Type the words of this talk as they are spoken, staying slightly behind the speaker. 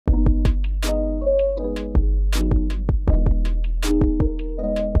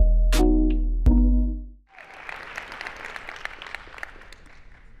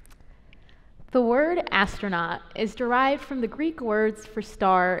astronaut is derived from the Greek words for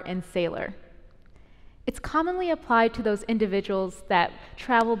star and sailor. It's commonly applied to those individuals that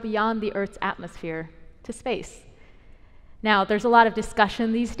travel beyond the Earth's atmosphere to space. Now, there's a lot of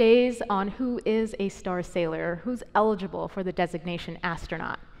discussion these days on who is a star sailor, who's eligible for the designation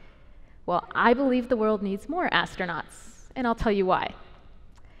astronaut. Well, I believe the world needs more astronauts, and I'll tell you why.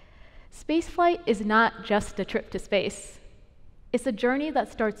 Spaceflight is not just a trip to space. It's a journey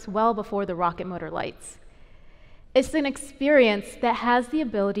that starts well before the rocket motor lights. It's an experience that has the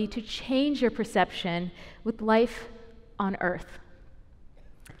ability to change your perception with life on Earth.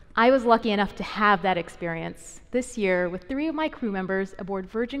 I was lucky enough to have that experience this year with 3 of my crew members aboard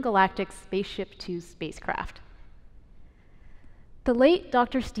Virgin Galactic's Spaceship Two spacecraft. The late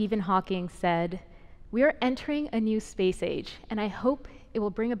Dr. Stephen Hawking said, "We are entering a new space age, and I hope it will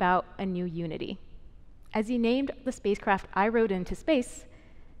bring about a new unity," as he named the spacecraft I rode into space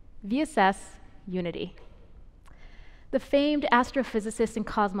VSS Unity. The famed astrophysicist and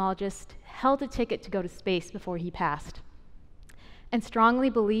cosmologist held a ticket to go to space before he passed, and strongly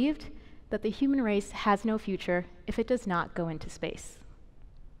believed that the human race has no future if it does not go into space.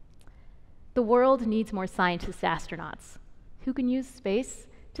 The world needs more scientists and astronauts who can use space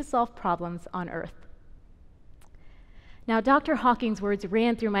to solve problems on Earth. Now, Dr. Hawking's words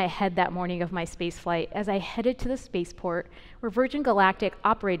ran through my head that morning of my spaceflight as I headed to the spaceport where Virgin Galactic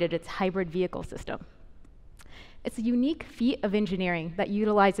operated its hybrid vehicle system. It's a unique feat of engineering that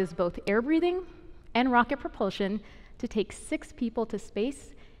utilizes both air breathing and rocket propulsion to take 6 people to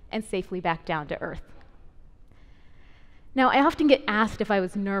space and safely back down to Earth. Now, I often get asked if I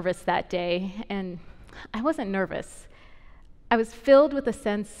was nervous that day, and I wasn't nervous. I was filled with a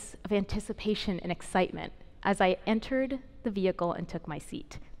sense of anticipation and excitement as I entered the vehicle and took my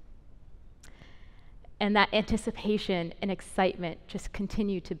seat. And that anticipation and excitement just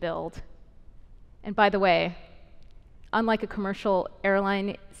continued to build. And by the way, unlike a commercial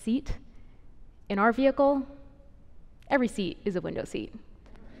airline seat, in our vehicle, every seat is a window seat.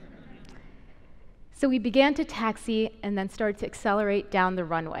 So we began to taxi and then started to accelerate down the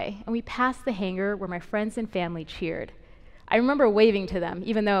runway, and we passed the hangar where my friends and family cheered. I remember waving to them,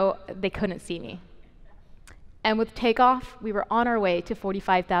 even though they couldn't see me. And with takeoff, we were on our way to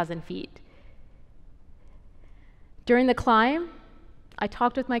 45,000 feet. During the climb, I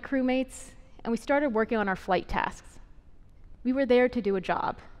talked with my crewmates, and we started working on our flight tasks. We were there to do a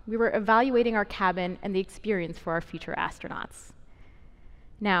job. We were evaluating our cabin and the experience for our future astronauts.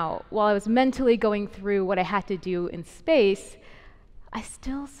 Now, while I was mentally going through what I had to do in space, I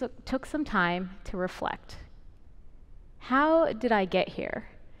still took some time to reflect. How did I get here?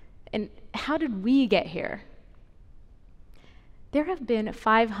 And how did we get here? There have been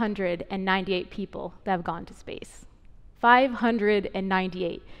 598 people that have gone to space.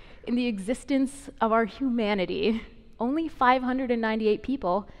 598. In the existence of our humanity, only 598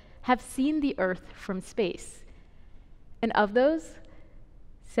 people have seen the Earth from space. And of those,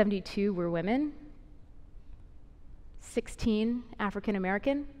 72 were women, 16 African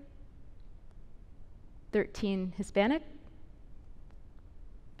American, 13 Hispanic,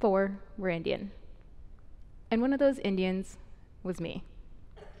 4 were Indian. And one of those Indians was me.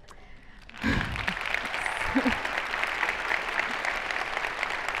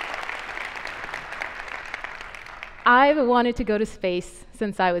 I've wanted to go to space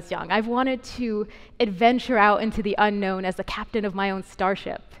since I was young. I've wanted to adventure out into the unknown as the captain of my own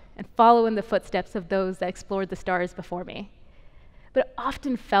starship and follow in the footsteps of those that explored the stars before me. But it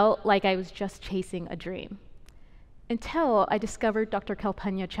often felt like I was just chasing a dream, until I discovered Dr.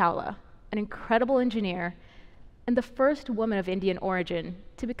 Kalpana Chawla, an incredible engineer and the first woman of Indian origin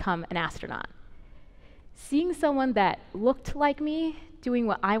to become an astronaut. Seeing someone that looked like me doing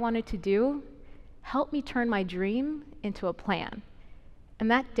what I wanted to do helped me turn my dream into a plan. And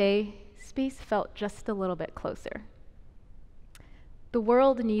that day, space felt just a little bit closer. The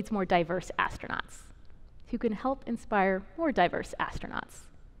world needs more diverse astronauts who can help inspire more diverse astronauts.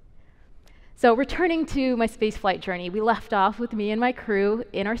 So returning to my spaceflight journey, we left off with me and my crew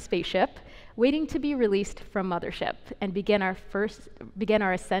in our spaceship, waiting to be released from mothership and begin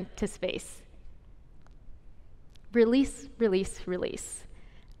our ascent to space. Release, release, release.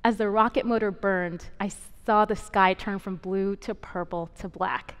 As the rocket motor burned, I saw the sky turn from blue to purple to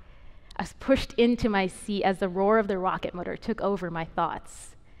black. I was pushed into my seat as the roar of the rocket motor took over my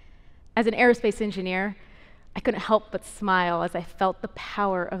thoughts. As an aerospace engineer, I couldn't help but smile as I felt the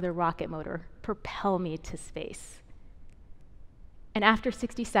power of the rocket motor propel me to space. And after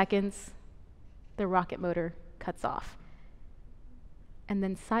 60 seconds, the rocket motor cuts off. And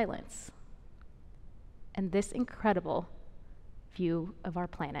then silence. And this incredible view of our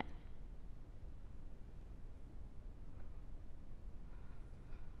planet.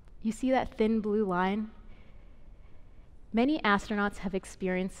 You see that thin blue line? Many astronauts have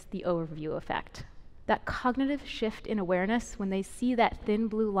experienced the overview effect, that cognitive shift in awareness when they see that thin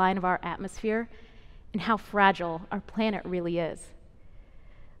blue line of our atmosphere and how fragile our planet really is.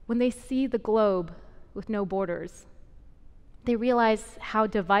 When they see the globe with no borders, they realize how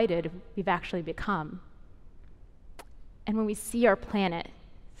divided we've actually become. And when we see our planet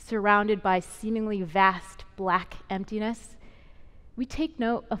surrounded by seemingly vast black emptiness, we take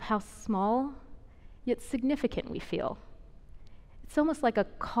note of how small yet significant we feel. It's almost like a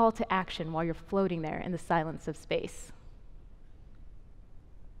call to action while you're floating there in the silence of space.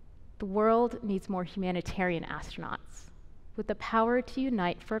 The world needs more humanitarian astronauts with the power to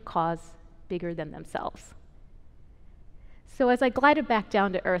unite for a cause bigger than themselves. So as I glided back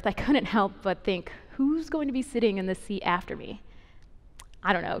down to Earth, I couldn't help but think, who's going to be sitting in the seat after me?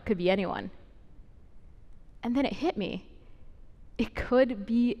 I don't know, it could be anyone. And then it hit me. It could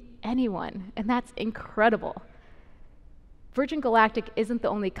be anyone, and that's incredible. Virgin Galactic isn't the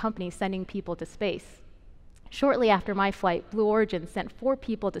only company sending people to space. Shortly after my flight, Blue Origin sent 4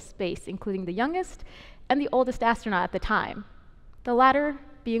 people to space, including the youngest and the oldest astronaut at the time, the latter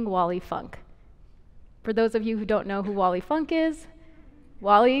being Wallie Funk. For those of you who don't know who Wallie Funk is,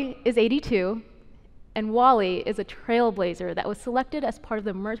 Wallie is 82, and Wallie is a trailblazer that was selected as part of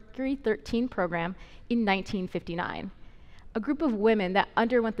the Mercury 13 program in 1959, a group of women that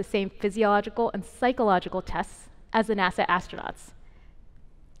underwent the same physiological and psychological tests as the NASA astronauts,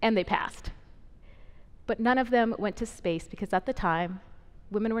 and they passed. But none of them went to space because at the time,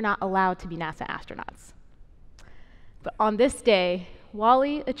 women were not allowed to be NASA astronauts. But on this day,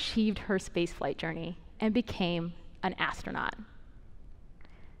 Wallie achieved her spaceflight journey and became an astronaut.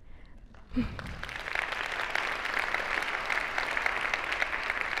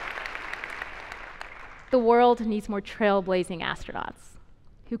 The world needs more trailblazing astronauts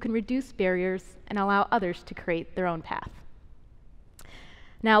who can reduce barriers and allow others to create their own path.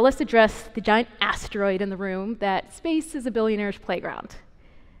 Now let's address the giant asteroid in the room that space is a billionaire's playground.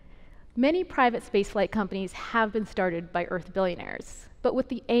 Many private spaceflight companies have been started by Earth billionaires, but with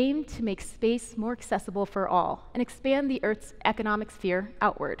the aim to make space more accessible for all and expand the Earth's economic sphere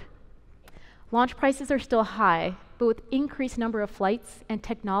outward. Launch prices are still high, but with increased number of flights and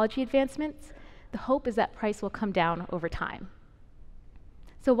technology advancements, the hope is that price will come down over time.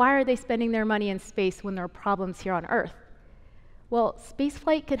 So why are they spending their money in space when there are problems here on Earth? Well,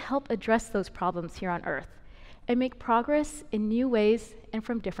 spaceflight could help address those problems here on Earth and make progress in new ways and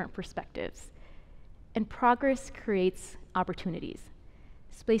from different perspectives. And progress creates opportunities.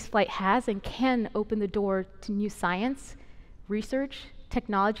 Spaceflight has and can open the door to new science, research,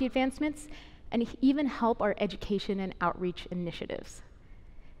 technology advancements, and even help our education and outreach initiatives.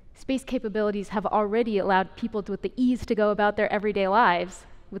 Space capabilities have already allowed people with the ease to go about their everyday lives,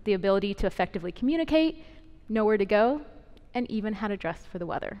 with the ability to effectively communicate, know where to go, and even how to dress for the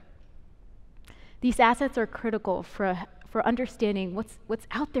weather. These assets are critical for understanding what's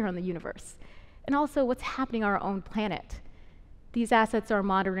out there in the universe, and also what's happening on our own planet. These assets are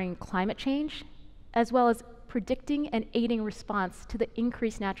monitoring climate change, as well as predicting and aiding response to the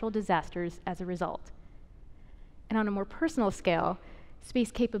increased natural disasters as a result. And on a more personal scale,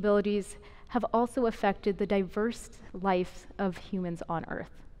 space capabilities have also affected the diverse life of humans on Earth.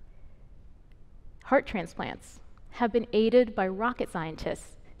 Heart transplants have been aided by rocket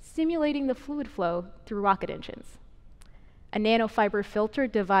scientists simulating the fluid flow through rocket engines. A nanofiber filter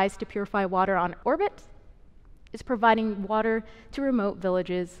devised to purify water on orbit is providing water to remote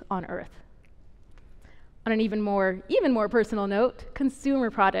villages on Earth. On an even more personal note, consumer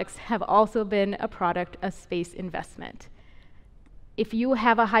products have also been a product of space investment. If you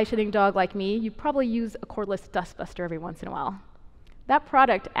have a high-sitting dog like me, you probably use a cordless dustbuster every once in a while. That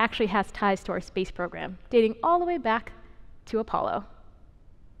product actually has ties to our space program, dating all the way back to Apollo.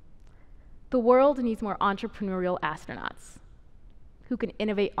 The world needs more entrepreneurial astronauts who can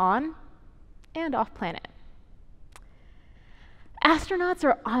innovate on and off planet. Astronauts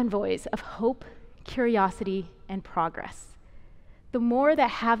are envoys of hope, curiosity, and progress. The more that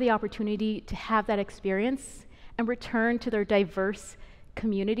have the opportunity to have that experience and return to their diverse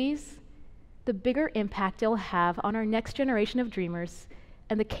communities, the bigger impact they'll have on our next generation of dreamers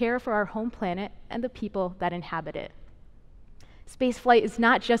and the care for our home planet and the people that inhabit it. Spaceflight is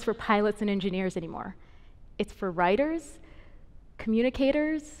not just for pilots and engineers anymore. It's for writers,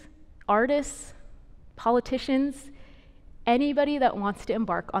 communicators, artists, politicians, anybody that wants to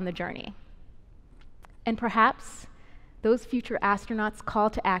embark on the journey. And perhaps those future astronauts' call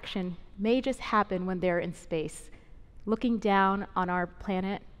to action may just happen when they're in space, looking down on our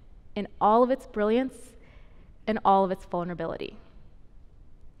planet in all of its brilliance and all of its vulnerability.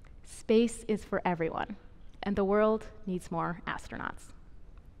 Space is for everyone, and the world needs more astronauts.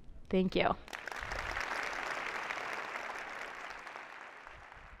 Thank you.